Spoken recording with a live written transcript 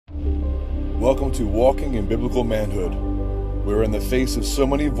Welcome to Walking in Biblical Manhood. Where in the face of so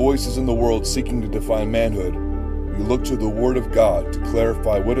many voices in the world seeking to define manhood, we look to the Word of God to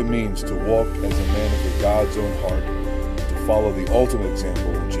clarify what it means to walk as a man after God's own heart, and to follow the ultimate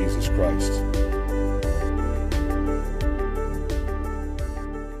example in Jesus Christ.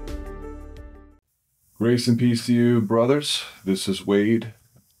 Grace and peace to you, brothers. This is Wade,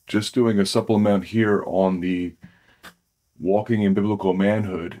 just doing a supplement here on the Walking in Biblical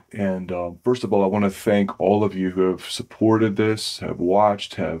Manhood. And first of all, I want to thank all of you who have supported this, have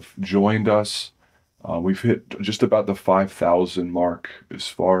watched, have joined us. We've hit just about the 5,000 mark as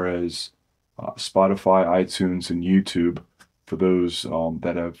far as Spotify, iTunes, and YouTube for those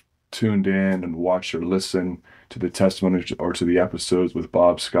that have tuned in and watched or listened to the testimonies or to the episodes with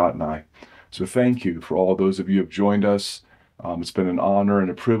Bob, Scott, and I. So thank you for all those of you who have joined us. It's been an honor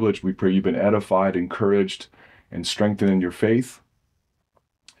and a privilege. We pray you've been edified, encouraged, and strengthened in your faith.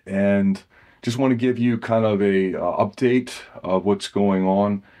 And just want to give you kind of a update of what's going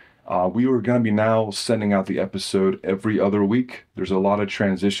on. We were going to be now sending out the episode every other week. There's a lot of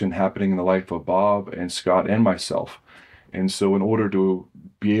transition happening in the life of Bob and Scott and myself. And so in order to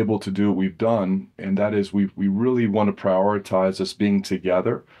be able to do what we've done, and that is we really want to prioritize us being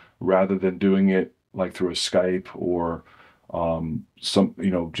together rather than doing it like through a Skype or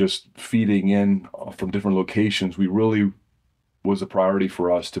just feeding in from different locations. We really was a priority for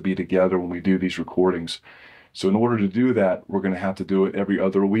us to be together when we do these recordings. So in order to do that, we're going to have to do it every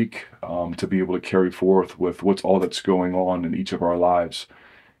other week to be able to carry forth with what's all that's going on in each of our lives.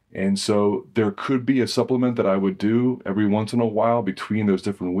 And so there could be a supplement that I would do every once in a while between those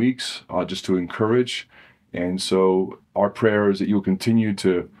different weeks, just to encourage. And so our prayer is that you'll continue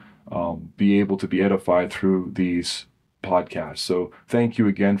to be able to be edified through these podcast. So thank you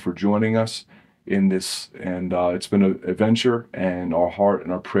again for joining us in this, and it's been an adventure, and our heart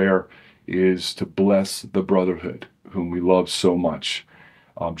and our prayer is to bless the brotherhood whom we love so much.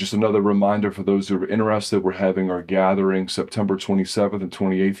 Just another reminder for those who are interested, we're having our gathering September 27th and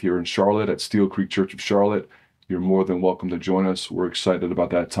 28th here in Charlotte at Steel Creek Church of Charlotte. You're more than welcome to join us. We're excited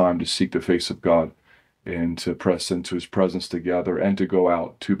about that time to seek the face of God and to press into his presence together and to go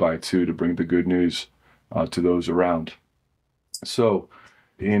out 2 by 2 to bring the good news to those around. So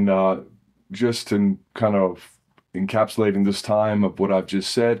in kind of encapsulating this time of what I've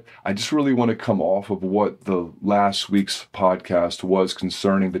just said, I just really want to come off of what the last week's podcast was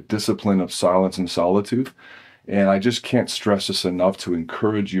concerning the discipline of silence and solitude. And I just can't stress this enough to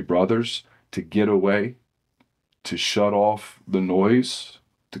encourage you brothers to get away, to shut off the noise,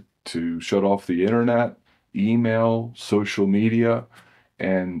 to shut off the internet, email, social media,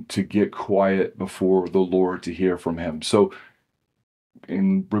 and to get quiet before the Lord to hear from him. So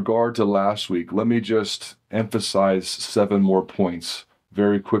in regard to last week, let me just emphasize 7 more points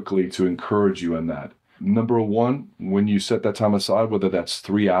very quickly to encourage you in that. Number 1, when you set that time aside, whether that's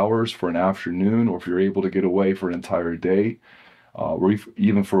 3 hours for an afternoon, or if you're able to get away for an entire day, or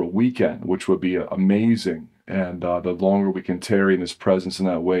even for a weekend, which would be amazing. And the longer we can tarry in his presence in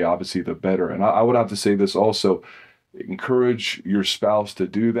that way, obviously the better. And I would have to say this also, encourage your spouse to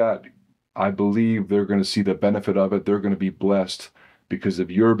do that. I believe they're going to see the benefit of it. They're going to be blessed because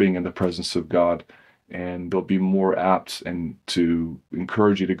of your being in the presence of God, and they'll be more apt and to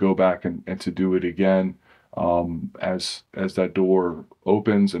encourage you to go back and to do it again as that door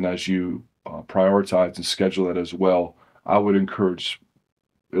opens, and as you prioritize and schedule it as well. I would encourage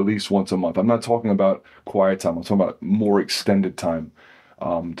at least once a month. I'm not talking about quiet time. I'm talking about more extended time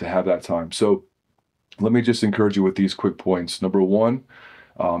to have that time. So let me just encourage you with these quick points. Number 1,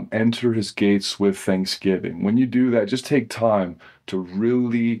 enter his gates with thanksgiving. When you do that, just take time to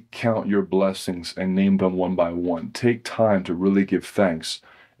really count your blessings and name them one by one. Take time to really give thanks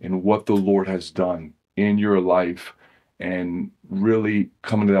in what the Lord has done in your life, and really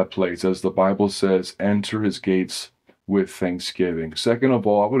come into that place. As the Bible says, enter his gates with thanksgiving. Second of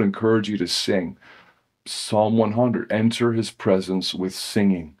all, I would encourage you to sing. Psalm 100, enter his presence with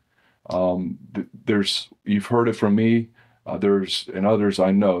singing. You've heard it from me, and others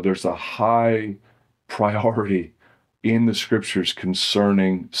I know, there's a high priority in the scriptures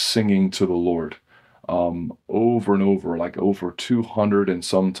concerning singing to the Lord. Over and over, like over 200 and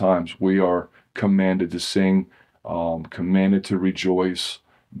sometimes, we are commanded to sing, commanded to rejoice.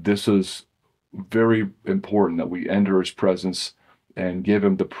 This is very important that we enter his presence and give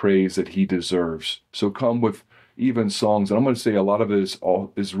him the praise that he deserves. So come with even songs, and I'm going to say a lot of it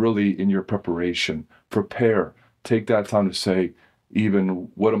is really in your preparation. Prepare. Take that time to say,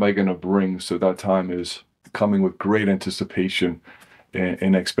 even, what am I going to bring? So that time is coming with great anticipation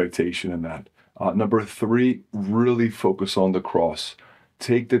and expectation in that. Number 3, really focus on the cross.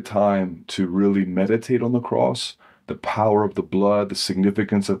 take the time to really meditate on the cross, the power of the blood, the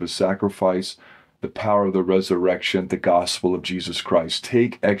significance of his sacrifice, the power of the resurrection, the gospel of Jesus Christ.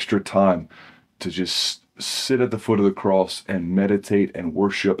 Take extra time to just sit at the foot of the cross and meditate and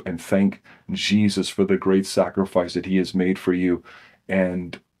worship and thank Jesus for the great sacrifice that he has made for you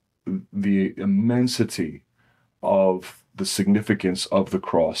and the immensity of the significance of the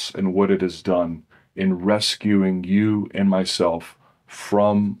cross and what it has done in rescuing you and myself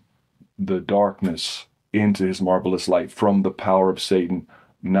from the darkness into his marvelous light, from the power of Satan,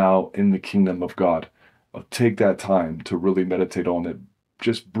 now in the kingdom of God. Take that time to really meditate on it.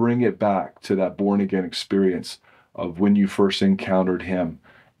 Just bring it back to that born again experience of when you first encountered him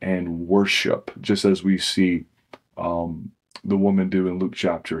and worship, just as we see the woman do in Luke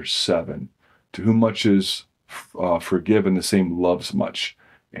chapter 7. To whom much is forgiven, the same loves much.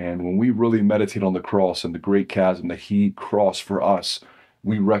 And when we really meditate on the cross and the great chasm that he crossed for us,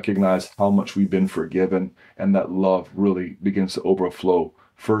 we recognize how much we've been forgiven, and that love really begins to overflow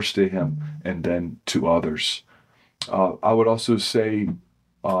first to him and then to others. I would also say,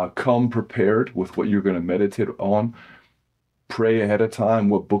 come prepared with what you're going to meditate on. Pray ahead of time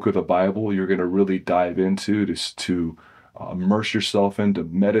what book of the Bible you're going to really dive into to immerse yourself in, to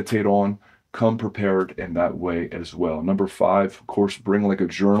meditate on. Come prepared in that way as well. Number 5, of course, bring like a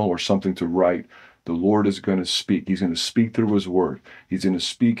journal or something to write. The Lord is going to speak. He's going to speak through his word. He's going to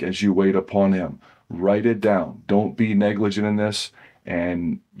speak as you wait upon him. Write it down. Don't be negligent in this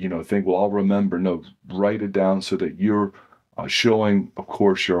and, think, well, I'll remember. No, write it down so that you're showing, of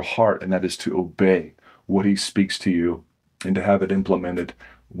course, your heart, and that is to obey what he speaks to you and to have it implemented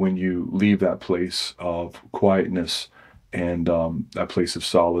when you leave that place of quietness and that place of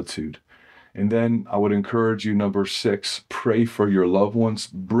solitude. And then I would encourage you, number 6, pray for your loved ones.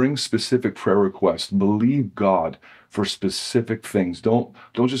 Bring specific prayer requests. Believe God for specific things. Don't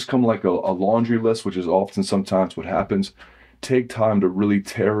just come like a laundry list, which is often sometimes what happens. Take time to really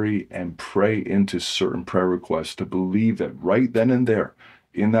tarry and pray into certain prayer requests, to believe that right then and there,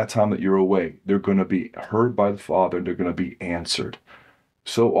 in that time that you're away, they're going to be heard by the Father, and they're going to be answered.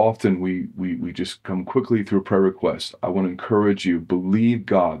 So often we just come quickly through prayer requests. I want to encourage you, believe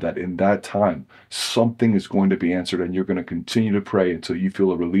God that in that time, something is going to be answered, and you're going to continue to pray until you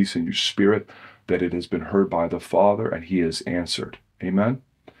feel a release in your spirit that it has been heard by the Father and he has answered. Amen?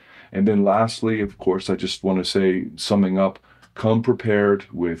 And then lastly, of course, I just want to say, summing up, come prepared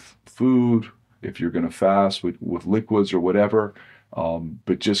with food, if you're going to fast, with liquids or whatever.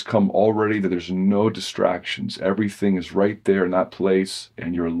 But just come already that there's no distractions. Everything is right there in that place,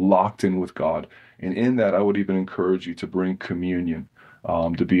 and you're locked in with God. And in that, I would even encourage you to bring communion,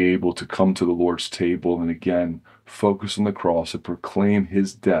 to be able to come to the Lord's table and again, focus on the cross and proclaim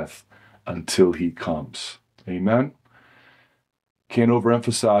his death until he comes. Amen? Can't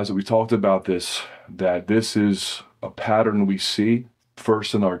overemphasize that we talked about this, that this is a pattern we see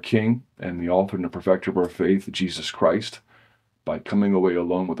first in our King and the author and the perfecter of our faith, Jesus Christ, by coming away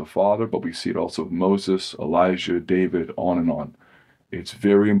alone with the Father, but we see it also with Moses, Elijah, David, on and on. It's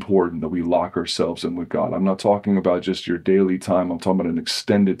very important that we lock ourselves in with God. I'm not talking about just your daily time. I'm talking about an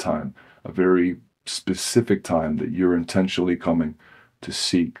extended time, a very specific time that you're intentionally coming to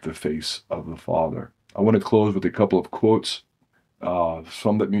seek the face of the Father. I want to close with a couple of quotes,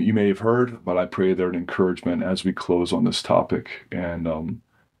 some that you may have heard, but I pray they're an encouragement as we close on this topic. And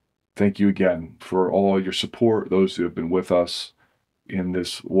thank you again for all your support, those who have been with us in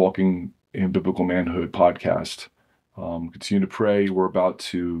this Walking in Biblical Manhood podcast. Continue to pray. We're about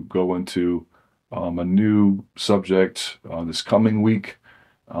to go into a new subject this coming week.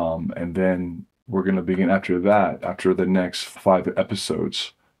 And then we're going to begin after that, after the next 5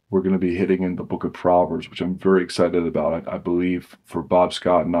 episodes, we're going to be hitting in the book of Proverbs, which I'm very excited about. I believe for Bob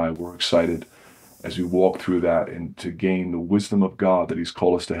Scott and I, we're excited as we walk through that and to gain the wisdom of God that he's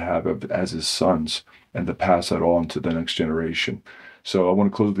called us to have as his sons and to pass that on to the next generation. So I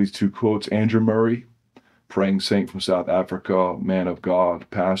want to close with these 2 quotes. Andrew Murray, praying saint from South Africa, man of God,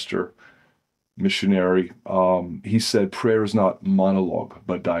 pastor, missionary. He said, prayer is not monologue,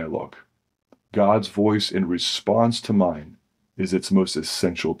 but dialogue. God's voice in response to mine is its most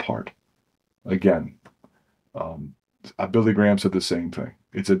essential part. Again, Billy Graham said the same thing.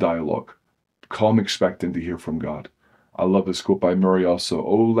 It's a dialogue. Come expecting to hear from God. I love this quote by Murray also.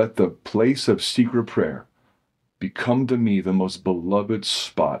 Oh, let the place of secret prayer become to me the most beloved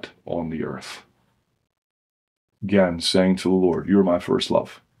spot on the earth. Again, saying to the Lord, you're my first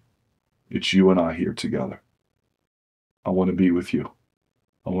love. It's you and I here together. I want to be with you.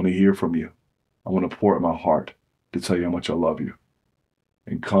 I want to hear from you. I want to pour out my heart to tell you how much I love you.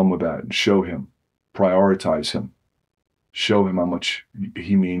 And come with that and show him, prioritize him, Show him how much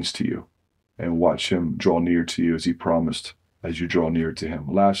he means to you, and watch him draw near to you as he promised as you draw near to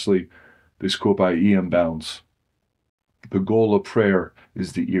him. Lastly, this quote by E.M. Bounds: "The goal of prayer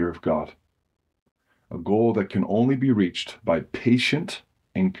is the ear of God, a goal that can only be reached by patient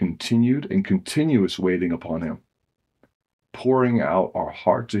and continuous waiting upon him, pouring out our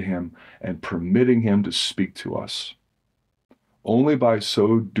heart to him and permitting him to speak to us. Only by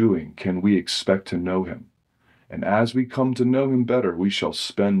so doing can we expect to know him. And as we come to know him better, we shall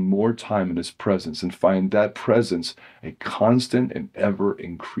spend more time in his presence and find that presence a constant and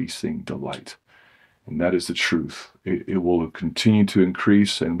ever-increasing delight." And that is the truth. It will continue to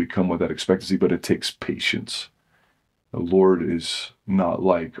increase and become with that expectancy, but it takes patience. The Lord is not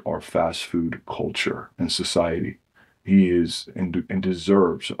like our fast food culture and society. He is and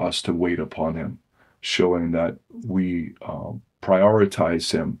deserves us to wait upon him, showing that we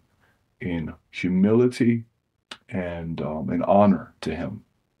prioritize him in humility and in honor to him,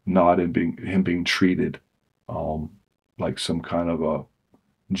 not in him being treated like some kind of a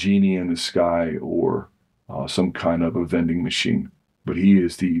genie in the sky or some kind of a vending machine. But he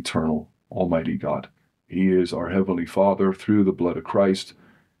is the eternal, almighty God. He is our Heavenly Father through the blood of Christ,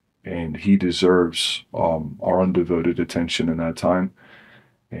 and he deserves our undevoted attention in that time.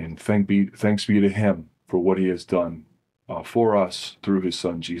 And thanks be to him for what he has done for us through his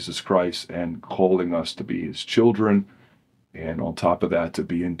Son, Jesus Christ, and calling us to be his children, and on top of that, to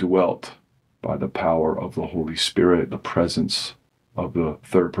be indwelt by the power of the Holy Spirit, the presence of the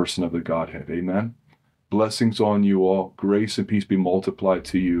third person of the Godhead. Amen. Blessings on you all. Grace and peace be multiplied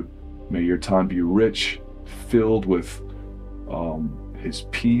to you. May your time be rich, filled with his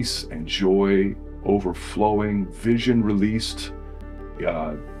peace and joy overflowing, vision released,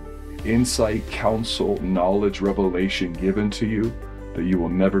 insight, counsel, knowledge, revelation given to you, that you will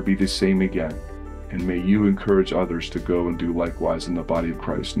never be the same again. And may you encourage others to go and do likewise in the body of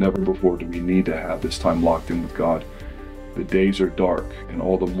Christ. Never before do we need to have this time locked in with God. The days are dark, and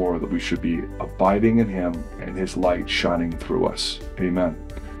all the more that we should be abiding in him and his light shining through us. Amen.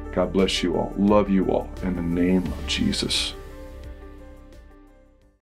 God bless you all. Love you all in the name of Jesus.